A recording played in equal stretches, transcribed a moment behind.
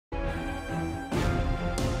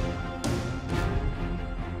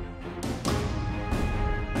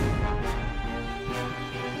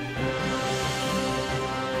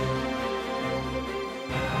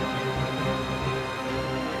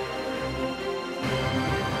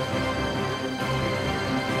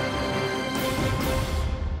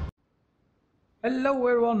Hello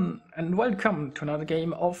everyone and welcome to another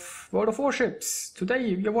game of World of Warships.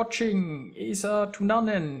 Today we are watching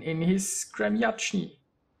EsaTuunanen in his Gremyashchy.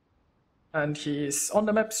 And he is on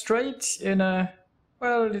the map straight in a,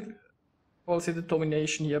 well, it calls it a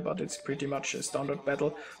domination here, but it's pretty much a standard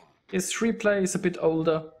battle. His replay is a bit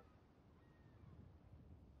older.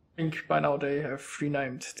 I think by now they have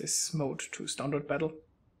renamed this mode to standard battle.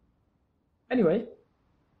 Anyway,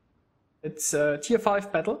 it's a tier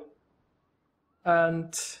 5 battle.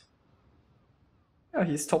 And yeah,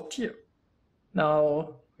 he's top tier.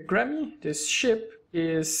 Now, the Gremy, this ship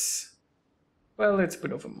is, well, it's a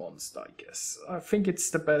bit of a monster, I guess. I think it's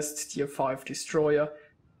the best tier 5 destroyer.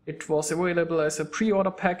 It was available as a pre-order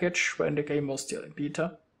package when the game was still in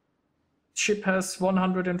beta. The ship has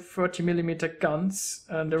 130mm guns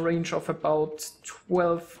and a range of about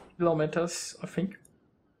 12 kilometers, I think.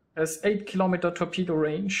 Has 8km torpedo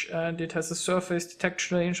range and it has a surface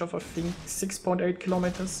detection range of I think 6.8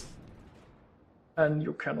 kilometers. And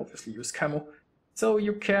you can obviously use camo. So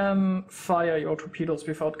you can fire your torpedoes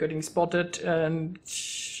without getting spotted, and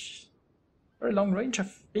very long range. I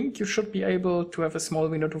think you should be able to have a small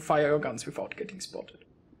window to fire your guns without getting spotted.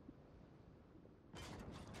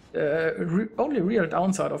 The only real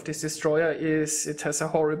downside of this destroyer is it has a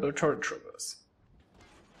horrible turret traverse.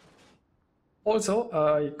 Also,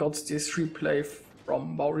 I got this replay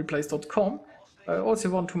from wowreplays.com. I also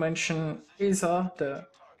want to mention Esa, the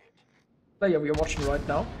player we are watching right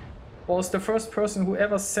now, was the first person who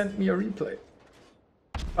ever sent me a replay.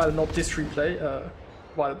 Well, not this replay, a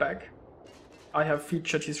while back. I have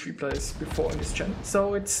featured his replays before in this channel,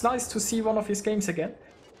 so it's nice to see one of his games again.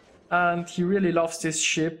 And he really loves this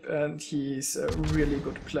ship and he's a really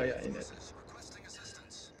good player in it.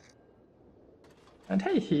 And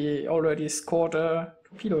hey, he already scored a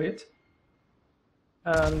torpedo hit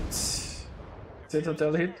and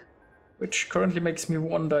citadel hit, which currently makes me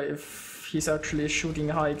wonder if he's actually shooting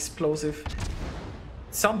high explosive.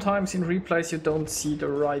 Sometimes in replays you don't see the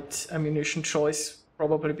right ammunition choice,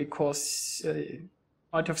 probably because it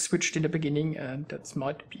might have switched in the beginning and that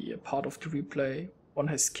might be a part of the replay one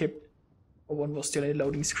has skipped or one was still in a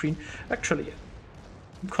loading screen. Actually,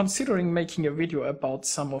 I'm considering making a video about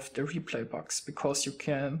some of the replay bugs, because you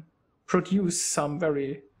can produce some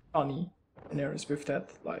very funny scenarios with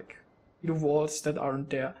that, like walls that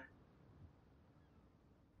aren't there.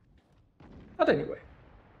 But anyway,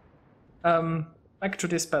 back to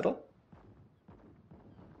this battle.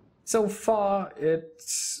 So far,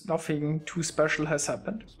 nothing too special has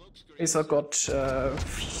happened. Esa got a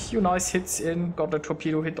few nice hits in, got a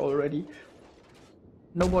torpedo hit already.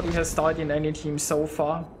 Nobody has died in any team so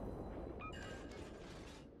far.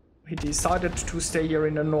 He decided to stay here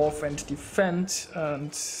in the north and defend,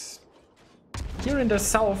 and here in the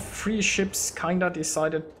south, 3 ships kinda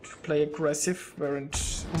decided to play aggressive, where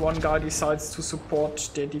one guy decides to support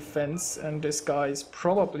their defense, and this guy is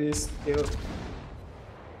probably still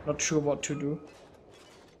not sure what to do.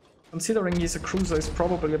 Considering he's a cruiser, he's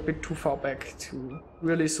probably a bit too far back to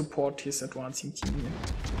really support his advancing team here.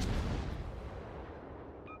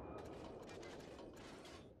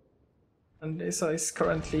 And Esa is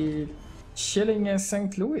currently chilling in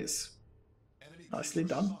St. Louis. Nicely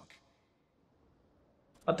done.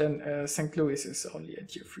 But then St. Louis is only a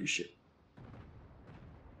tier 3 ship.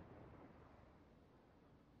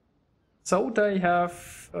 So they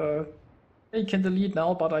have taken the lead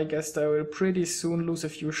now, but I guess they will pretty soon lose a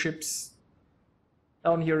few ships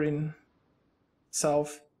down here in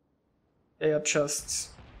south. They are just...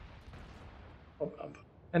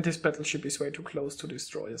 and this battleship is way too close to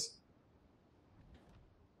destroyers.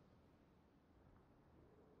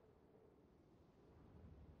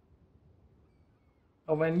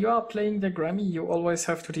 When you are playing the Gremy, you always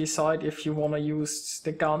have to decide if you want to use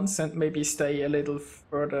the guns and maybe stay a little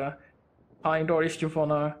further behind, or if you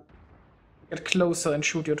want to get closer and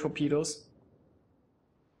shoot your torpedoes.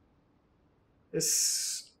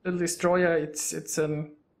 This little destroyer, it's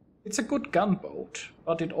a good gunboat,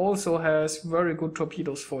 but it also has very good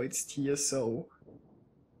torpedoes for its tier, so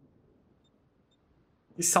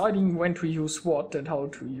deciding when to use what and how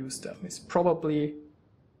to use them is probably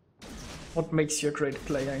what makes you a great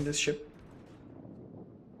player in this ship.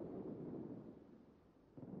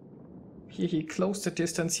 Here he closed the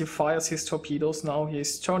distance, he fires his torpedoes, now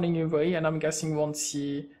he's turning away, and I'm guessing once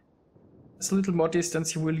he has a little more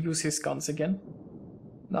distance he will use his guns again.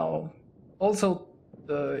 Now, also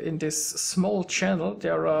in this small channel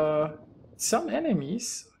there are some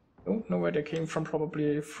enemies, don't know where they came from,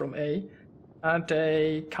 probably from A, and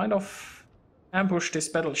they kind of ambushed this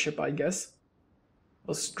battleship, I guess.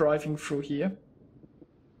 Was driving through here.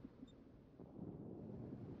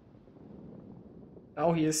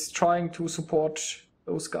 Now he is trying to support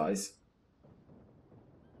those guys.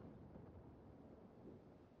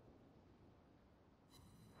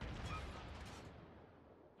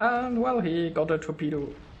 And well, he got a torpedo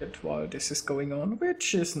hit while this is going on,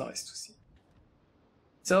 which is nice to see.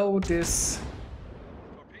 So this...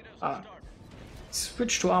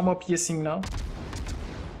 switch to armor piercing now.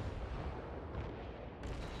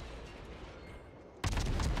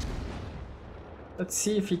 Let's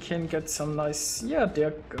see if he can get some nice... Yeah,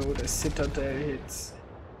 there go, the Citadel hits.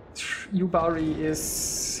 Yubari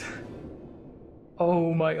is...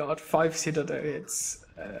 Oh my god, 5 Citadel hits.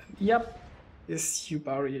 Yep, this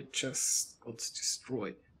Yubari just got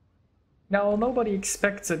destroyed. Now, nobody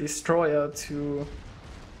expects a destroyer to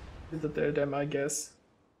Citadel them, I guess.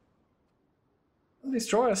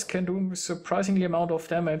 Destroyers can do a surprisingly amount of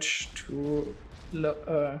damage to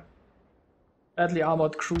badly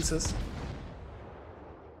armored cruisers.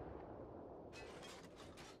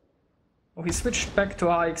 Oh, he switched back to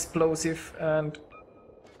high explosive and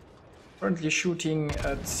currently shooting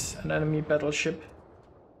at an enemy battleship.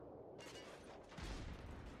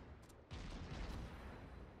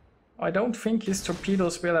 I don't think his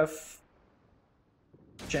torpedoes will have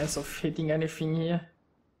a chance of hitting anything here.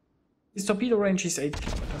 His torpedo range is 8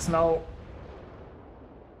 kilometers. Now,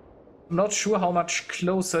 I'm not sure how much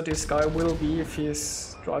closer this guy will be if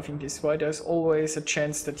he's driving this way. There's always a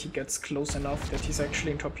chance that he gets close enough that he's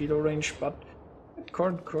actually in torpedo range, but at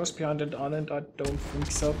current course behind that island, I don't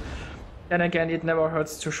think so. Then again, it never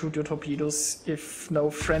hurts to shoot your torpedoes if no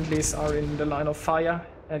friendlies are in the line of fire,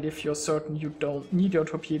 and if you're certain you don't need your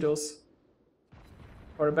torpedoes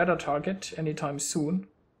for a better target anytime soon.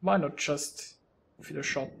 Why not just give it a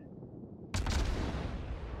shot?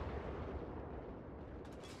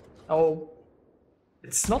 Oh,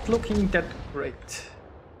 it's not looking that great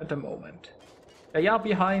at the moment. They are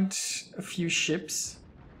behind a few ships.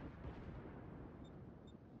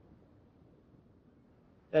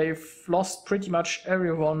 They've lost pretty much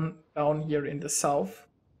everyone down here in the south.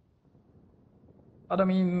 But I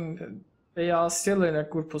mean, they are still in a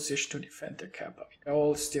good position to defend the cap. I mean, they're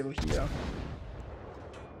all still here.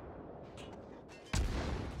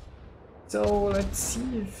 So let's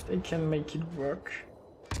see if they can make it work.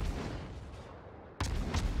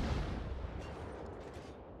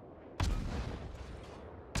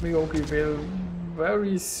 Miyogi will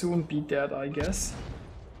very soon be dead, I guess.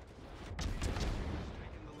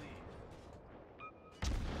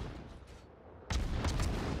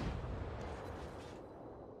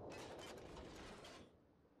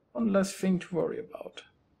 One less thing to worry about.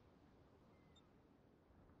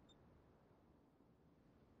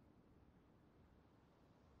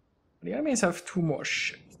 The enemies have 2 more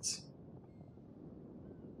ships.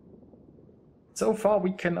 So far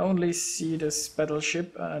we can only see this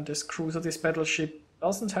battleship and this cruiser. This battleship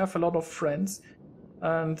doesn't have a lot of friends,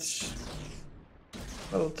 and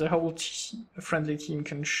well, the whole friendly team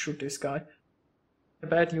can shoot this guy. The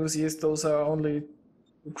bad news is those are only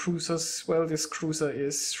 2 cruisers. Well, this cruiser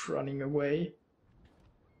is running away.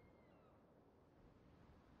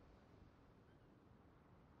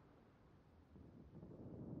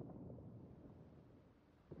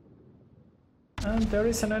 And there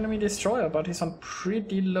is an enemy destroyer, but he's on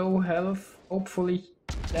pretty low health. Hopefully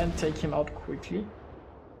can take him out quickly.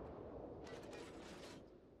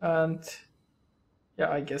 And yeah,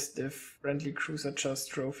 I guess the friendly cruiser just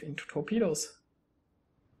drove into torpedoes.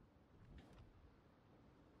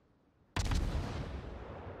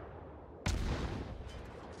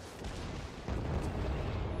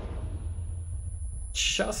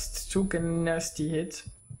 Just took a nasty hit.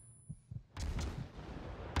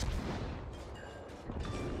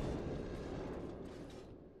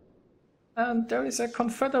 And there is a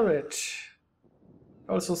Confederate.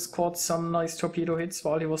 Also scored some nice torpedo hits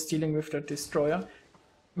while he was dealing with that destroyer.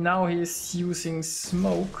 Now he is using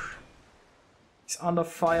smoke. He's under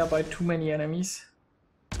fire by too many enemies.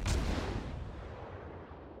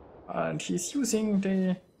 And he's using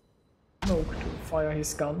the smoke to fire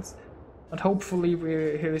his guns. And hopefully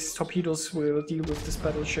his torpedoes will deal with this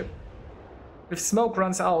battleship. If smoke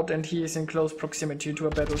runs out and he is in close proximity to a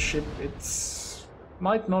battleship, it's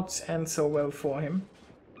might not end so well for him.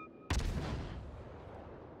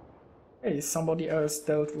 Hey, somebody else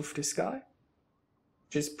dealt with this guy,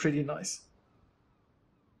 which is pretty nice.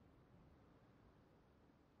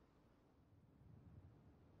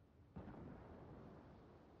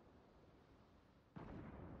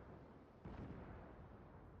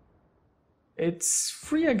 It's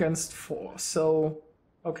 3 against 4, so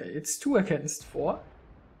okay, it's 2 against 4.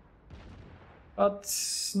 But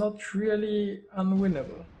not really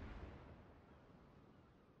unwinnable.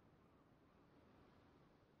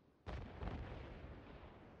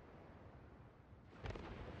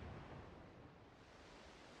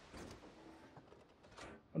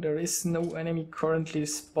 There is no enemy currently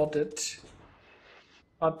spotted,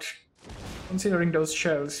 but considering those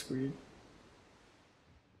shells, we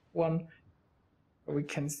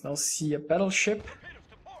can now see a battleship.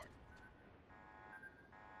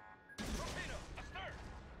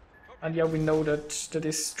 And yeah, we know that the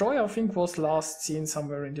destroyer, I think, was last seen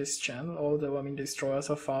somewhere in this channel, although, I mean, destroyers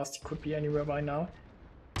are fast, it could be anywhere by now.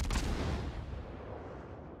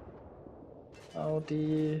 Now,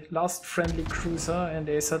 the last friendly cruiser and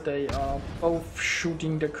Esa, they are both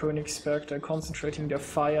shooting the Königsberg, they're concentrating their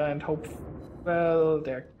fire and hope, well,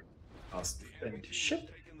 they're fast friendly ship.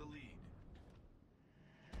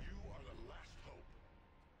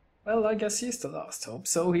 Well, I guess he's the last hope,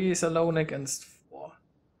 so he is alone against 4.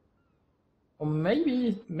 Or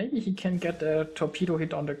maybe he can get a torpedo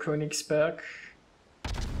hit on the Königsberg.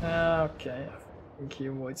 Okay, I think he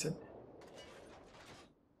avoids it.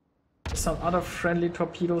 Some other friendly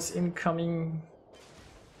torpedoes incoming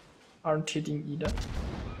aren't hitting either.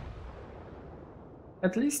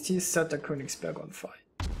 At least he set the Königsberg on fire.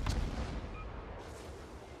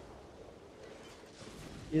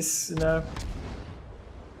 He's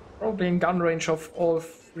probably in gun range of all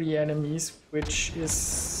 3 enemies, which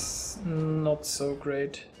is not so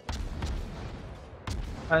great.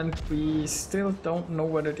 And we still don't know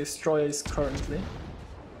where the destroyer is currently.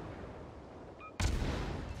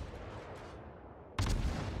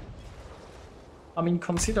 I mean,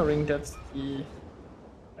 considering that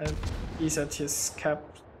he's at his cap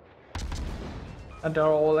and they're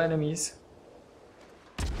all enemies.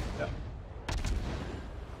 Yeah.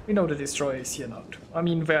 We know the destroyer is here now too. I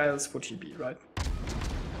mean, where else would he be, right?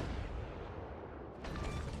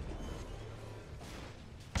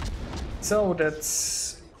 So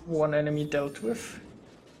that's one enemy dealt with.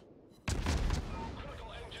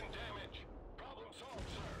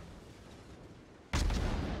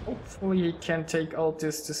 Hopefully he can take out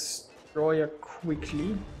this destroyer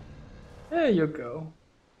quickly. There you go.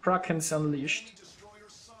 Kraken's unleashed.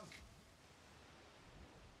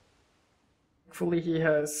 Hopefully he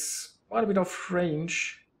has quite a bit of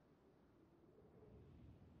range.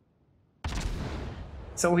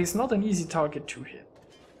 So he's not an easy target to hit.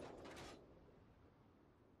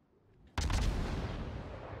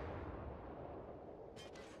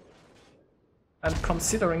 And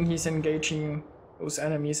considering he's engaging those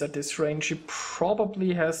enemies at this range, he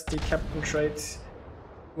probably has the captain trait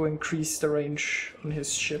to increase the range on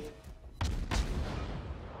his ship.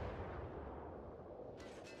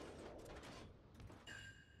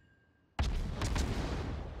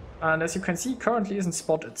 And as you can see, currently isn't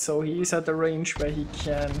spotted, so he is at the range where he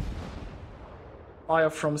can fire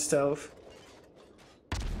from stealth.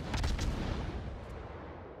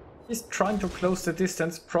 He's trying to close the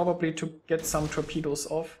distance, probably to get some torpedoes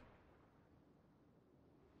off.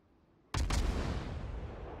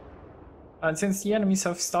 And since the enemies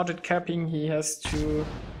have started capping, he has to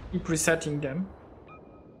keep resetting them.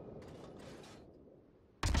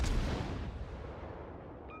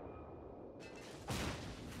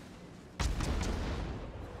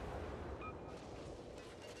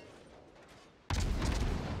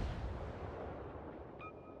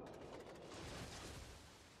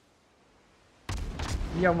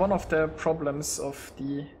 Yeah, one of the problems of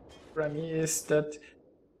the Gremy is that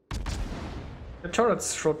the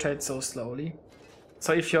turrets rotate so slowly.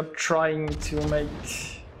 So if you're trying to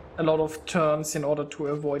make a lot of turns in order to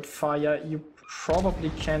avoid fire, you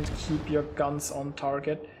probably can't keep your guns on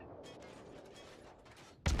target.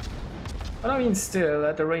 But I mean, still,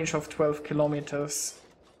 at a range of 12 kilometers,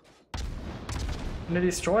 in the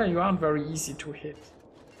destroyer you aren't very easy to hit.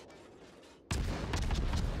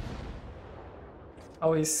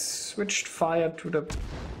 Oh, he switched fire to the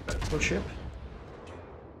battleship.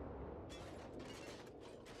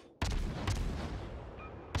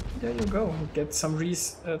 There you go, get some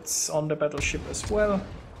resets on the battleship as well.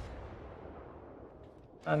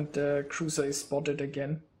 And the cruiser is spotted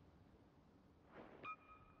again.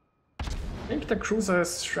 I think the cruiser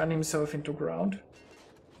has ran himself into ground.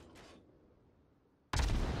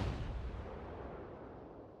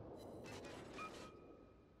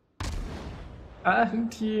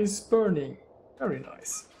 And he is burning. Very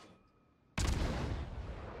nice.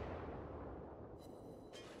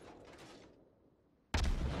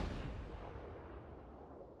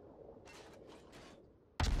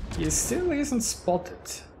 He still isn't spotted.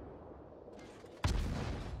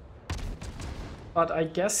 But I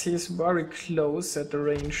guess he's very close at the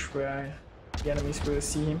range where the enemies will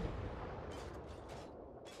see him.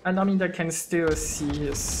 And I mean, they can still see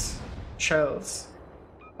his shells.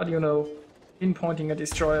 But you know, pinpointing a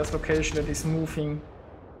destroyer's location that is moving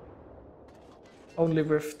only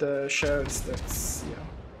with the shells, that's, yeah,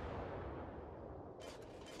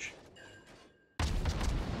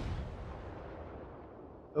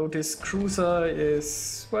 So this cruiser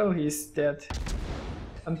is, well, he's dead.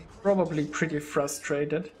 And probably pretty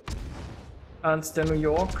frustrated. And the New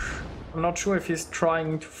York, I'm not sure if he's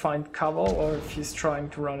trying to find cover or if he's trying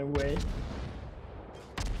to run away.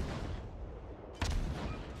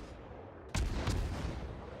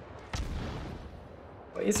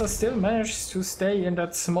 But Esa still managed to stay in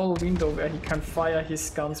that small window where he can fire his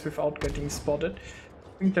guns without getting spotted.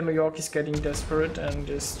 I think the New York is getting desperate and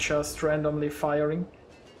is just randomly firing.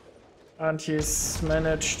 And he's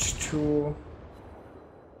managed to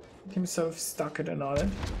get himself stuck at an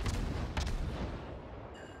island.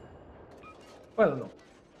 Well, no.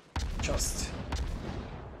 Just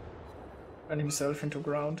ran himself into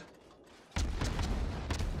ground.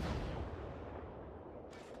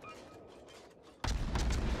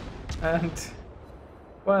 And,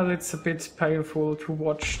 well, it's a bit painful to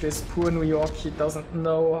watch this poor New York. He doesn't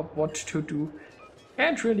know what to do.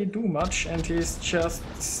 Can't really do much, and he's just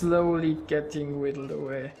slowly getting whittled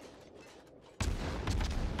away.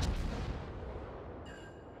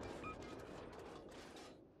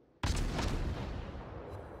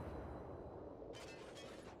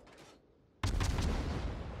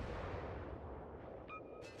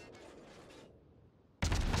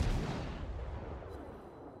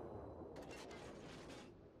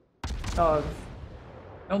 I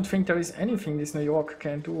don't think there is anything this New York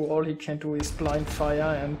can do. All he can do is blind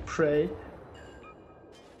fire and pray.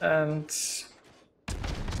 And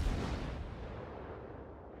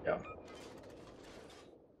yeah.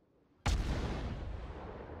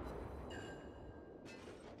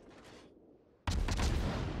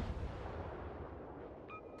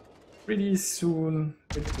 Pretty soon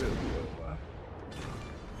it will be over.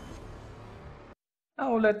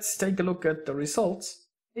 Now let's take a look at the results.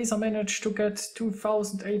 Esa managed to get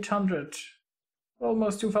 2,800,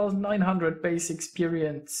 almost 2,900 base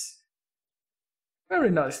experience.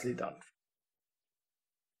 Very nicely done.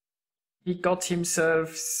 He got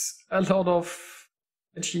himself a lot of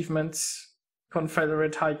achievements.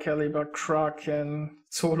 Confederate High Caliber, Kraken,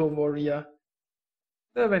 Solo Warrior,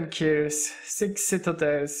 7 kills, 6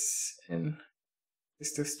 citadels in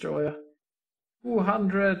this destroyer,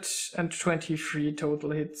 223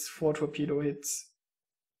 total hits, 4 torpedo hits.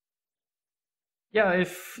 Yeah,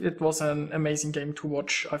 it was an amazing game to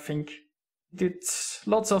watch, I think. He did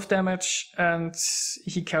lots of damage and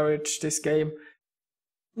he carried this game.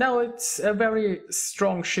 Now it's a very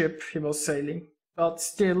strong ship he was sailing, but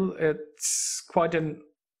still it's quite an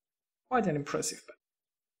impressive battle.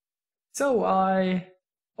 So I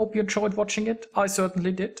hope you enjoyed watching it. I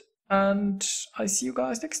certainly did, and I see you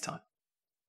guys next time.